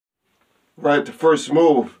Right, the first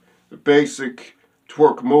move, the basic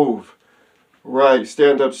twerk move. Right,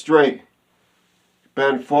 stand up straight.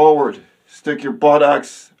 Bend forward. Stick your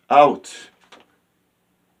buttocks out.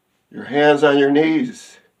 Your hands on your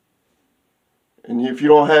knees. And if you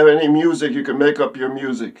don't have any music, you can make up your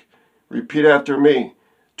music. Repeat after me.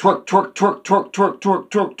 Twerk, twerk, twerk, twerk, twerk, twerk,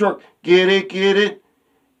 twerk, twerk. Get it, get it.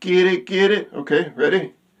 Get it, get it. Okay,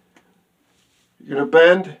 ready? You're going to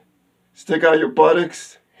bend. Stick out your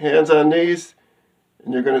buttocks. Hands on knees.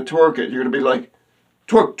 And you're going to twerk it. You're going to be like,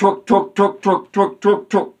 twerk, twerk, twerk, twerk, twerk, twerk, twerk,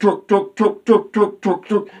 twerk, twerk, twerk, twerk, twerk, twerk, twerk,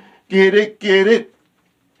 twerk. Get it, get it.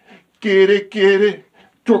 Get it, get it.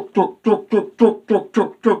 Twerk, twerk, twerk, twerk, twerk, twerk,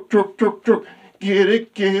 twerk, twerk, twerk, twerk, twerk. Get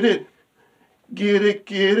it, get it. Get it,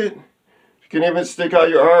 get it. You can even stick out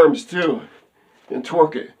your arms too and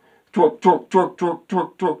twerk it. Twerk, twerk, twerk, twerk,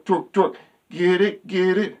 twerk, twerk, twerk, twerk. Get it,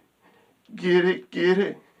 get it. Get it, get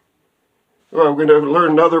it. All right, we're going to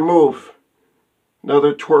learn another move.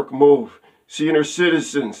 Another twerk move. Senior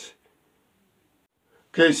citizens.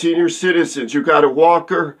 Okay, senior citizens, you got a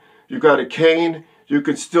walker, you got a cane, you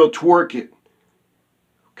can still twerk it.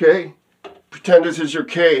 Okay? Pretend this is your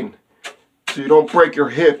cane so you don't break your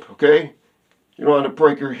hip, okay? You don't want to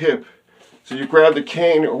break your hip. So you grab the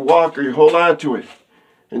cane or walker, you hold on to it,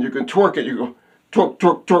 and you can twerk it. You go twerk,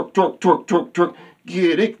 twerk, twerk, twerk, twerk, twerk, twerk.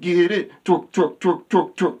 Get it, twerk, twerk, twerk,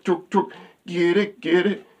 twerk, twerk, twerk, twerk. Get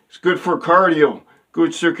it. It's good for cardio,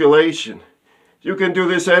 good circulation. You can do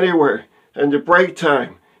this anywhere, in the break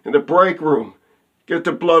time, in the break room. Get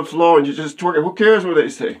the blood flowing, you just twerk it. Who cares what they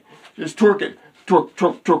say? Just twerk it. Twerk,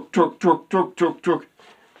 twerk, twerk, twerk, twerk, twerk, twerk, twerk.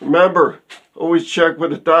 Remember, always check with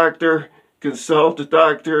the doctor, consult the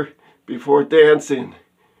doctor before dancing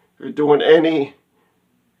or doing any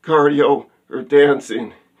cardio or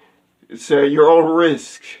dancing. It's at your own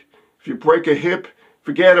risk. If you break a hip,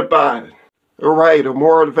 forget about it. All right, a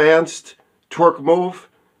more advanced twerk move.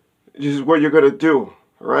 This is what you're going to do,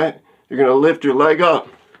 all right? You're going to lift your leg up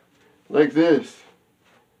like this.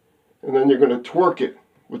 And then you're going to twerk it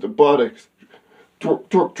with the buttocks. Twerk,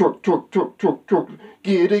 twerk, twerk, twerk, twerk, twerk, twerk.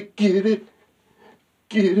 Get it, get it.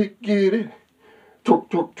 Get it, get it. Twerk,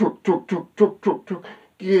 twerk, twerk, twerk, twerk, twerk, twerk, twerk.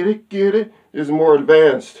 Get it, get it. This is more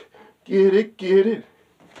advanced. Get it, get it.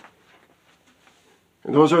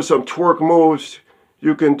 And those are some twerk moves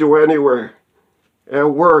you can do anywhere.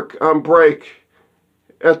 At work, on break,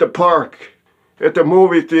 at the park, at the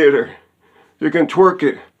movie theater. You can twerk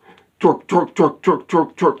it. Twerk, twerk, twerk, twerk,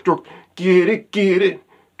 twerk, twerk, twerk. Get it, get it.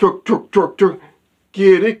 Twerk, twerk, twerk, twerk.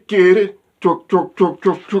 Get it, get it. Twerk, twerk, twerk,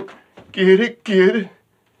 twerk, twerk. Get it, get it.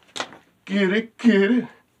 Get it, get it.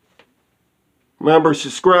 Remember,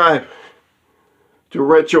 subscribe to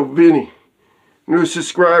Retro Vinnie. New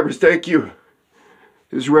subscribers, thank you.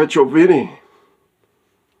 This is Retro Vinnie.